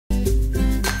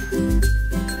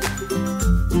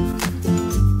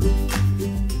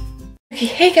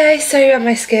Hey guys, sorry about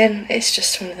my skin, it's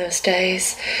just one of those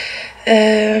days.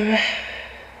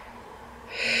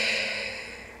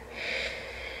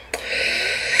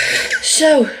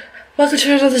 So, welcome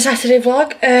to another Saturday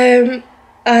vlog.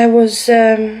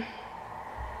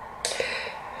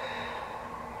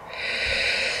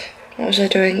 What was I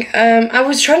doing? I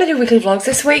was trying to do weekly vlogs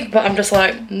this week, but I'm just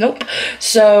like, nope.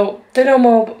 So, they're no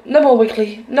more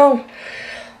weekly, no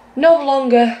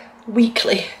longer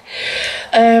weekly.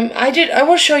 I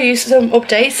will show you some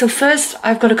updates. So first,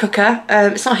 I've got a cooker.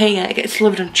 It's not here yet, it gets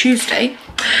delivered on Tuesday.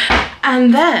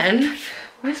 And then,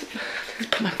 let's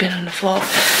put my bin on the floor.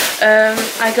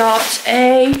 I got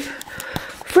a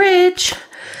fridge.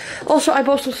 Also, I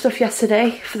bought some stuff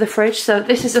yesterday for the fridge. So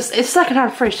this is just, it's a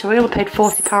second-hand fridge, so we only paid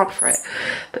 £40 for it.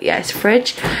 But yeah, it's a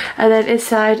fridge. And then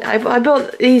inside, I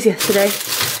bought these yesterday.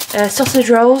 Sausage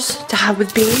rolls to have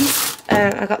with beans.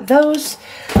 I got those.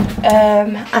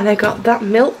 And I got that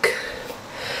milk.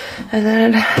 And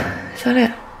then, is that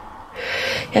it?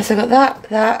 Yes, I got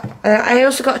that. I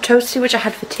also got a toasty, which I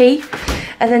had for tea.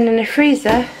 And then in the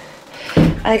freezer,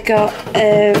 I got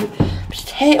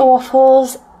potato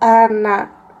waffles and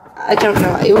I don't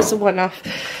know, it was a one-off.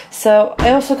 So I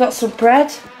also got some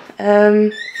bread,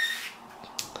 some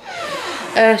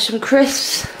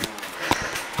crisps,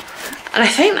 and I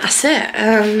think that's it.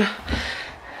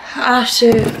 I'll have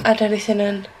to add anything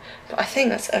in, but I think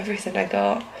that's everything I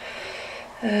got.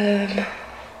 I'm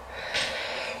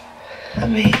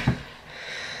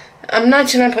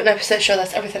 99.9% sure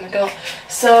that's everything I got.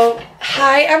 So,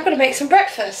 hi, I'm going to make some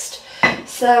breakfast.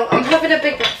 So, I'm having a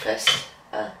big breakfast.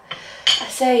 I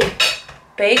say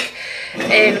big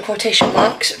in quotation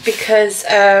marks because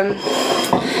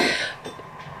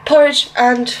porridge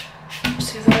and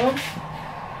what's the other one?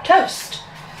 Toast.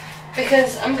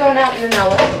 Because I'm going out in an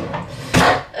hour.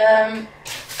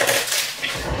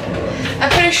 I'm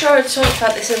pretty sure I talked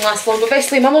about this in the last vlog, but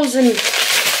basically my mum's in,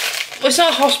 well, it's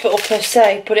not a hospital per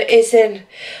se, but it is in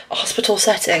a hospital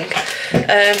setting.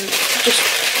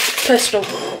 Just personal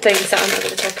things that I'm not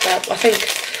going to talk about. I'm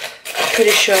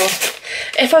pretty sure.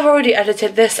 If I've already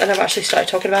edited this and I've actually started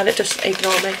talking about it, just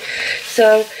ignore me.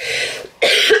 So,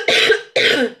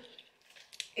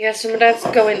 yeah, so my dad's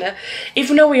going there.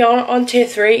 Even though we are on tier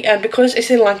 3, and because it's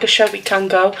in Lancashire, we can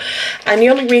go. And the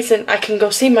only reason I can go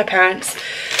see my parents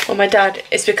or my dad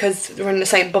is because we're in the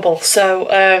same bubble. So,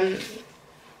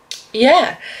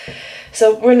 yeah.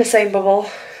 So, we're in the same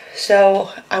bubble. So,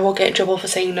 I will get in trouble for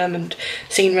seeing them and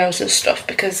seeing Rose and stuff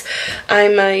because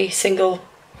I'm a single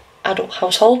adult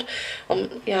household.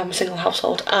 Yeah, I'm a single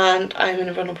household and I'm in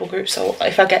a vulnerable group, so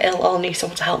if I get ill I'll need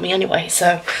someone to help me anyway,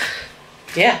 so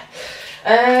yeah.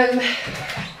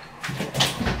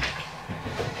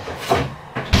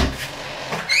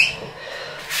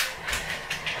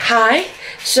 Hi,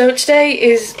 so today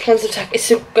is plans of attack is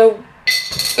to go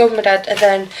with my dad, and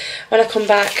then when I come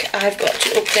back I've got to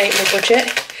update my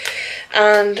budget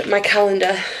and my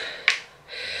calendar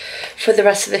for the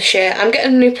rest of this year. I'm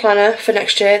getting a new planner for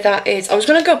next year that is, I was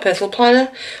going to go personal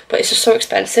planner, but it's just so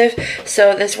expensive.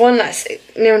 So there's one that's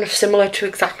near enough similar to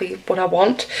exactly what I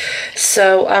want.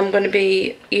 So I'm going to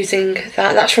be using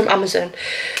that. That's from Amazon.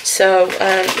 So,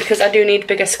 because I do need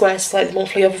bigger squares, like the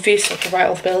monthly overview, so I can write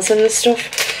all the bills in and stuff.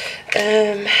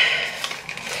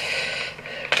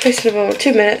 Please in a moment,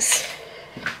 2 minutes.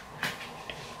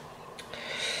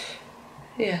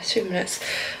 Yeah, 2 minutes.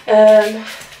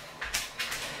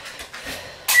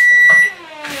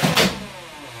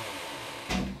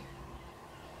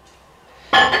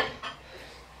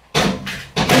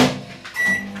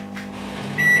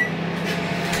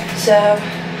 So,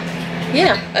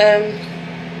 yeah,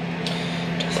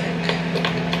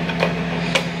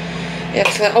 yeah,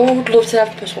 so I would love to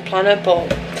have a personal planner,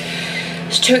 but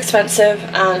it's too expensive,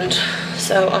 and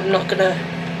so I'm not gonna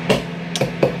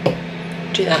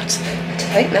do that.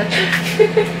 I think that.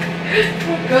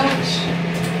 Oh gosh,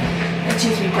 that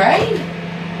used my brain.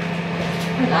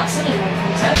 And that's a little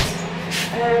concept.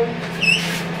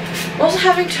 I'm also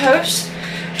having toast,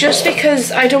 just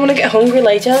because I don't want to get hungry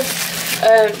later.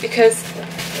 Because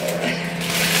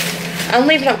I'm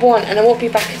leaving at 1 and I won't be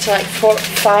back until like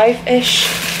 4-5-ish.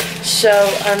 So,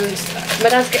 and my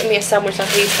dad's getting me a sandwich like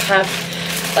he used to have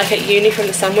like at uni from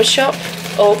the sandwich shop.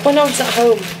 Or when I was at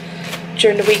home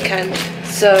during the weekend.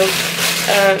 So,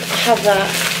 I have that.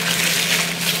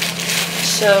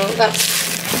 So, that's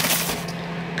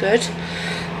good.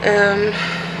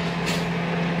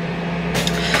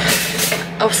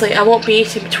 Obviously, I won't be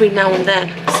eating between now and then.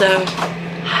 So,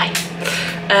 hi.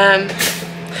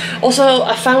 Also,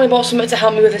 I finally bought something to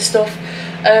help me with this stuff.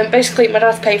 Basically, my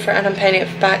dad's paying for it and I'm paying it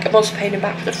back. I'm also paying him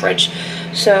back for the fridge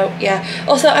So yeah.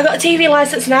 Also, I got a TV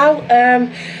licence now.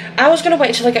 I was going to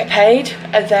wait until I get paid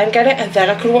and then get it, and then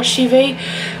I could watch TV,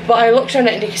 but I looked on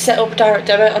it and you can set up a direct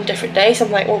debit on different days. I'm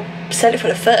like, well, set it for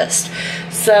the 1st.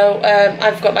 So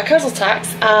I've got my council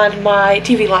tax and my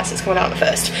TV licence coming out on the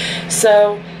 1st.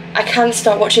 So I can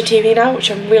start watching TV now,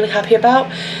 which I'm really happy about,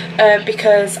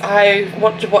 because I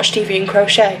want to watch TV and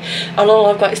crochet, and all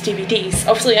I've got is DVDs.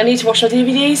 Obviously I need to watch my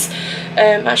DVDs.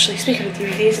 Actually, speaking of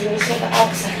DVDs, I'm going to sort that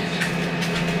out a second.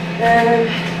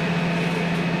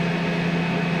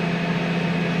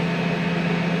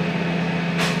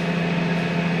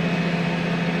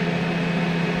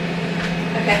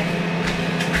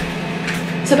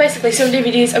 So basically, some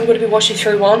DVDs I'm going to be watching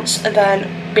through once and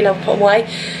then being able to put them away.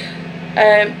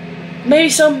 Maybe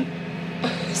some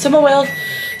I will,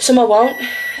 some I won't.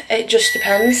 It just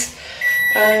depends.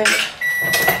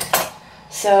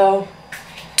 So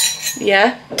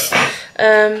yeah.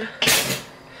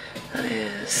 That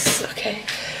is okay.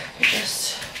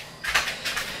 Just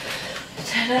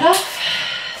turn it off.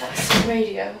 That's the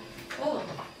radio. Oh.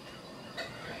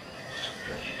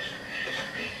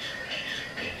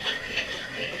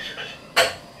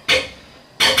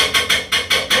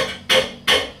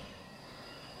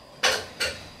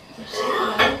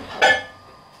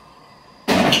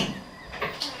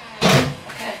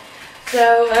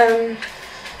 So,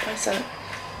 what's that?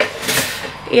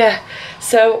 Yeah,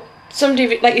 so some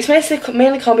DVD, like, it's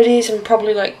mainly comedies and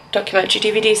probably like documentary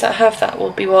DVDs that I have that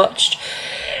will be watched,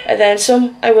 and then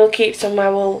some I will keep, some I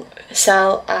will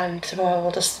sell, and some I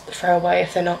will just throw away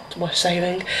if they're not worth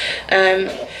saving,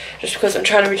 just because I'm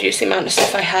trying to reduce the amount of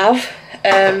stuff I have.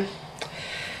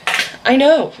 I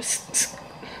know, it's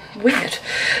weird,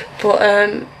 but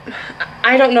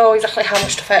I don't know exactly how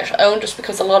much stuff I actually own, just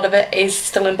because a lot of it is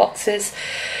still in boxes.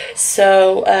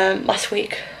 So last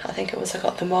week I think it was, I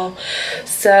got them all,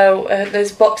 so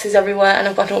there's boxes everywhere and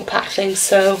I've got to unpack things,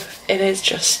 so it is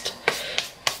just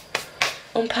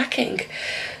unpacking.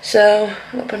 So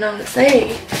what bananas,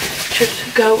 they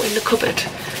should go in the cupboard,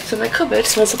 so my cupboard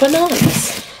smells of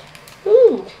bananas.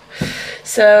 Ooh.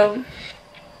 So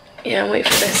yeah, I'm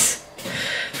waiting for this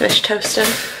finish toasting.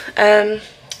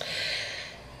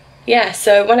 Yeah,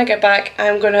 so when I get back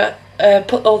I'm gonna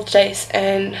put all the dates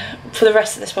in for the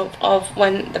rest of this month of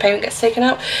when the payment gets taken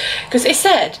out, because it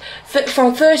said that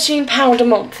from £13 a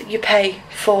month you pay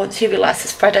for the TV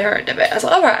licence by direct debit. I was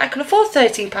like, alright, I can afford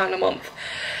 £13 a month.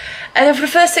 And then for the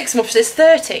first 6 months it's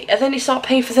 30, and then you start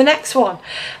paying for the next one.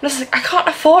 And I was like, I can't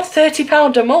afford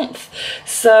 £30 a month.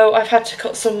 So I've had to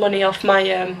cut some money off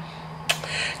my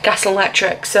gas and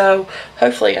electric, so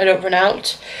hopefully I don't run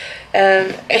out.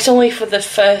 It's only for the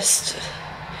first,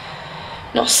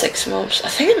 not 6 months, I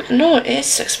think, no, it is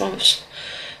 6 months.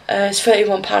 It's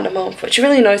 £31 a month, which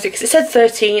really annoys me because it said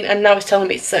 13 and now it's telling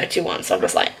me it's 31, so I'm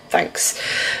just like, thanks.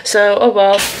 So, oh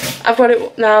well, I've got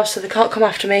it now, so they can't come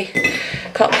after me.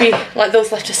 Can't be like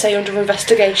those letters say, under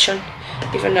investigation,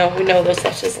 even though we know those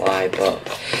letters lie. But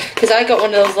because I got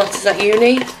one of those letters at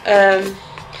uni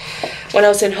when I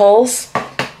was in halls,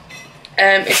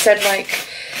 it said like,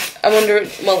 I'm under,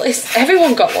 well,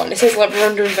 everyone got one. It says like, we're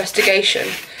under investigation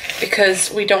because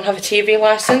we don't have a TV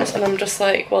licence, and I'm just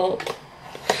like, well,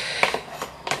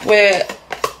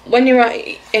 when you're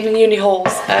in uni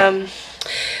halls, the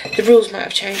rules might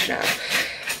have changed now,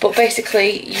 but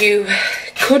basically you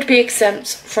could be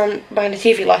exempt from buying a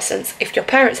TV licence if your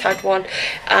parents had one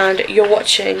and you're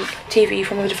watching TV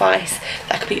from a device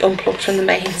that could be unplugged from the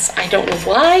mains. I don't know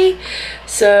why.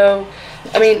 So,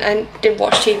 I mean, I didn't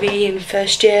watch TV in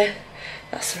first year.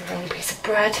 That's the wrong piece of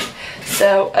bread.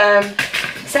 So,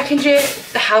 second year,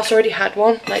 the house already had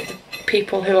one. Like, the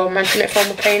people who I'm renting it from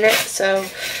were paying it. So,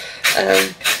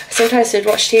 I sometimes did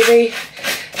watch TV.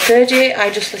 Third year,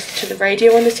 I just listened to the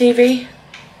radio on the TV.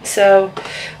 So,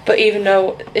 but even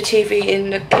though the TV in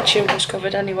the kitchen was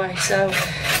covered anyway. So,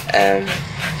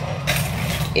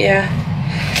 yeah.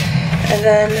 And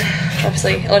then,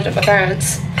 obviously, I lived at my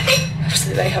parents'.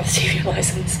 Obviously they have a TV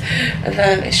licence, and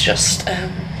then it's just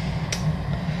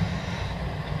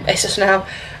now,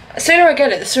 the sooner I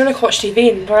get it, the sooner I can watch TV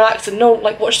and relax and not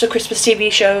like watch the Christmas TV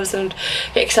shows and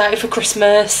get excited for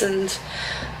Christmas and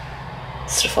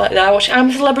stuff like that. Watch I'm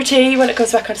a Celebrity when it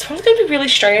comes back on. It's probably going to be really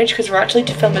strange because we're actually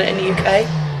filming it in the UK.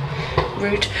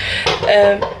 Rude.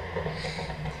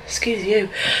 Excuse you.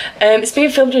 It's being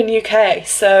filmed in the UK,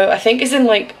 so I think it's in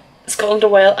like Scotland or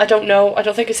Wales. I don't know. I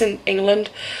don't think it's in England.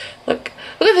 Look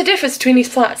at the difference between these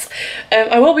flats.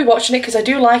 I will be watching it because I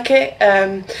do like it.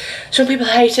 Some people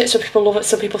hate it, some people love it,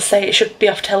 some people say it should be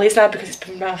off tellies now because it's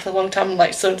been around for a long time.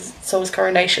 Like so is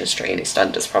Coronation Street in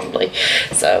EastEnders probably,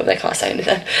 so they can't say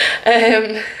anything.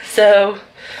 So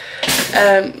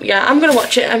yeah, I'm gonna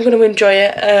watch it. I'm gonna enjoy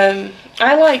it.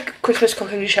 I like Christmas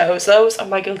cooking shows. Those are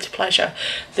my guilty pleasure.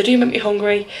 They do make me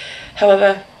hungry.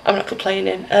 However, I'm not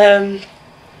complaining.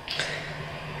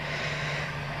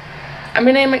 I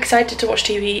mean, I'm excited to watch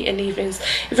TV in the evenings.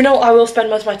 Even though I will spend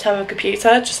most of my time on a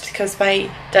computer, just because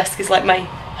my desk is like my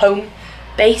home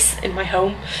base in my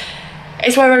home.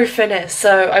 It's where everything is,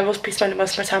 so I will be spending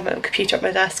most of my time on the computer at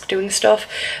my desk doing stuff.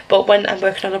 But when I'm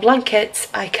working on a blanket,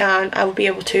 I will be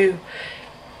able to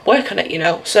work on it, you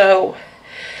know. So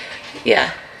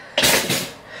yeah,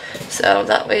 so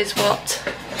that is what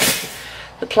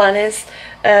the plan is.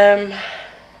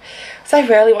 So I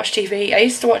rarely watch TV. I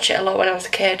used to watch it a lot when I was a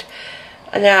kid,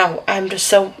 and now I'm just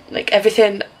so, like,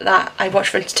 everything that I watch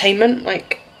for entertainment,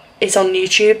 like, is on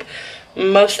YouTube.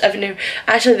 Most avenue.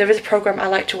 Actually, there is a program I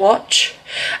like to watch.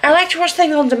 I like to watch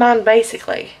things on demand,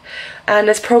 basically. And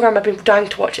this program I've been dying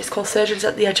to watch, it's called Surgeons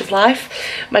at the Edge of Life.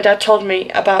 My dad told me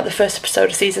about the first episode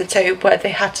of season 2, where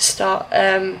they had to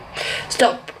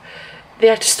they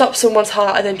had to stop someone's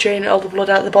heart and then drain all the blood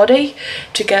out of the body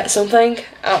to get something.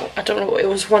 Oh, I don't know, it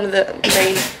was one of the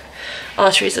main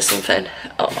arteries or something.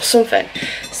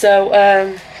 So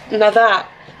now that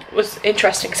was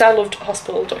interesting, because I loved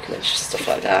hospital documentaries and stuff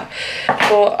like that.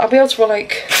 But I'll be able to,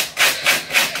 like,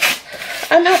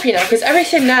 I'm happy now, because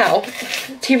everything now,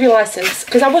 TV license,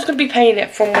 because I was going to be paying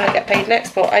it from when I get paid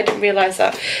next, but I didn't realise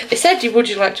that. They said, would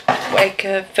you like to make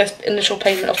a first initial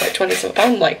payment of like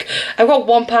 £20? Like, I've got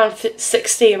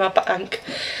 £1.60 in my bank.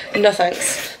 No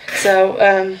thanks. So,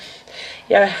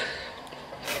 yeah.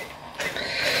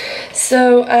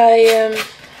 So I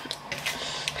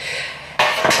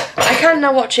can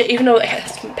now watch it, even though it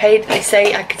hasn't paid. They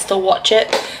say I can still watch it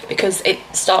because it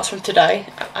starts from today.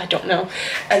 I don't know.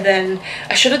 And then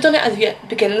I should have done it at the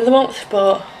beginning of the month,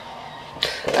 but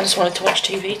I just wanted to watch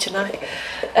TV tonight.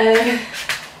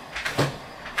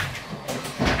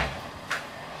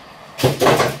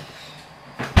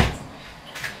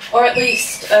 Or at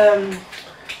least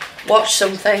watch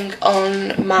something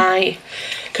on my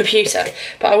computer.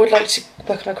 But I would like to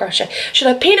work on my crochet. Should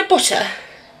I have peanut butter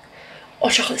or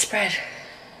chocolate spread?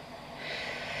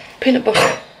 Peanut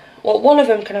butter. Well, one of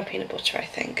them can have peanut butter, I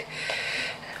think.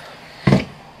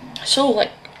 It's all, like,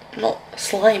 not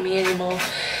slimy anymore.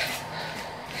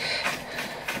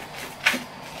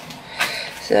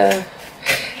 So,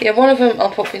 yeah, one of them, I'll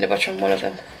put peanut butter on one of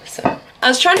them. So, I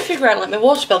was trying to figure out, like, my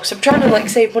water bill, because I'm trying to, like,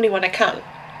 save money when I can.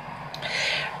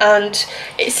 And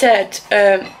it said,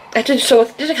 I did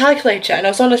a calculator, and I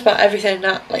was honest about everything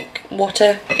that, like,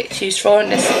 water gets used for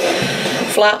in this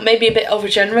flat. Maybe a bit over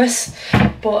generous,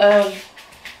 but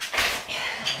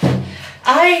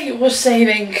I was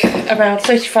saving around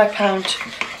 £35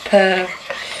 per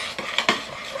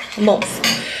month.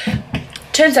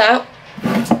 Turns out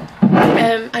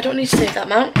I don't need to save that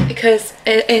amount, because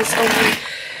it is only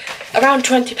around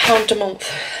 £20 a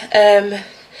month.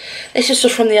 This is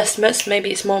just from the estimates.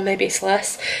 Maybe it's more, maybe it's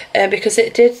less, because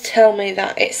it did tell me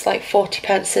that it's like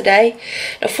 40p a day.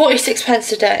 No,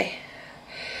 46p a day.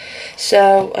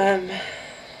 So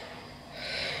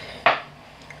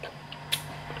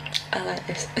I like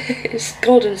this. It's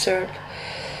golden syrup.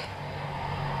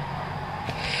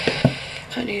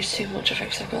 Can't use too much of it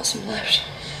because I've got some left.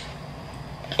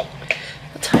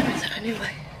 What time is it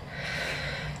anyway?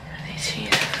 18.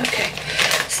 Okay.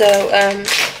 So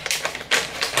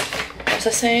what was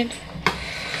I saying?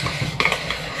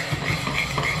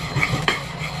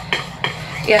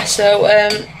 Yeah, so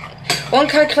one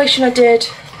calculation I did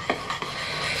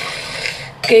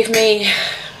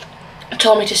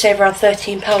told me to save around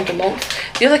 £13 a month.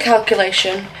 The other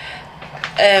calculation,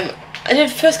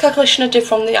 the first calculation I did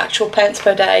from the actual pence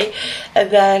per day, and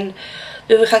then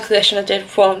the other calculation I did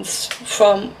from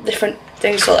different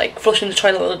things, so like flushing the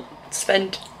toilet will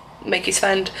make you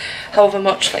spend however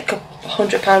much, like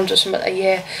 £100 or something a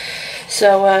year.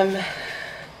 So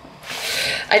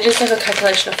I just did a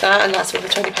calculation of that, and that's where the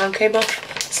 £20 came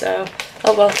off. So,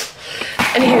 oh well.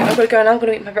 Anywho, I'm gonna go now, I'm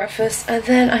gonna eat my breakfast, and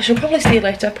then I shall probably see you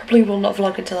later. Probably will not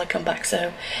vlog until I come back,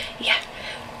 so yeah.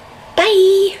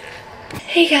 Bye!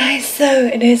 Hey guys, so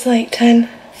it is like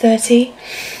 10:30.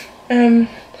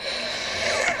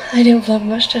 I didn't vlog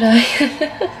much today.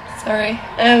 Sorry.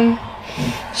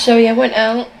 So yeah, went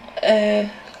out.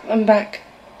 I'm back,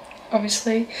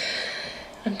 obviously.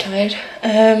 I'm tired.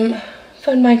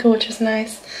 Found Michael, which was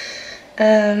nice.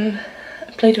 I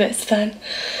played with his fan.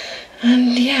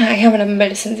 And yeah, I haven't had my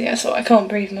medicines yet, so I can't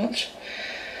breathe much.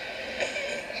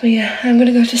 But yeah, I'm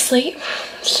gonna go to sleep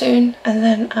soon, and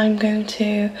then I'm going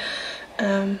to,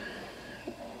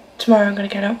 tomorrow I'm gonna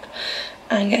get up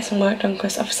and get some work done,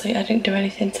 because obviously I didn't do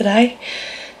anything today.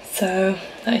 so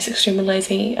that is extremely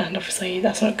lazy, and obviously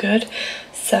that's not good.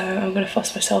 So I'm going to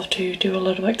force myself to do a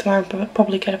load of work tomorrow and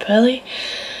probably get up early.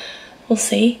 We'll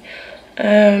see.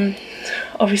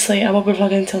 Obviously I won't be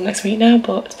vlogging until next week now,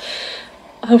 but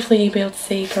hopefully you'll be able to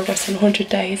see progress in 100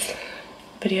 days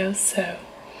videos. So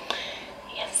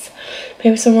yes,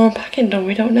 maybe some more unpacking done,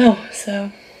 we don't know.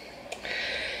 So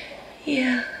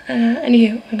yeah,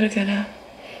 anywho, I'm gonna go now.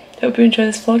 I hope you enjoy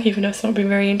this vlog, even though it's not been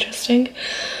very interesting.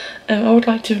 I would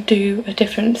like to do a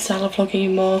different style of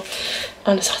vlogging, more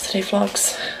on the Saturday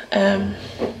vlogs.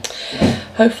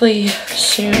 Hopefully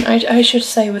soon. I should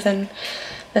say within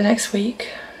the next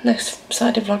week. Next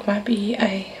Saturday vlog might be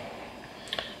a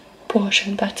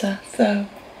portion better. So,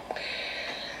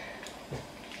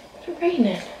 is it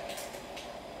raining?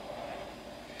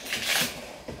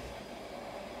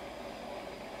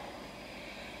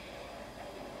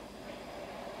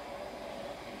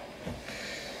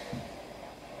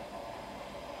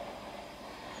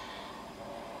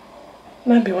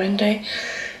 Might be windy.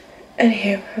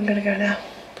 Anywho, I'm gonna go now.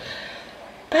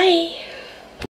 Bye!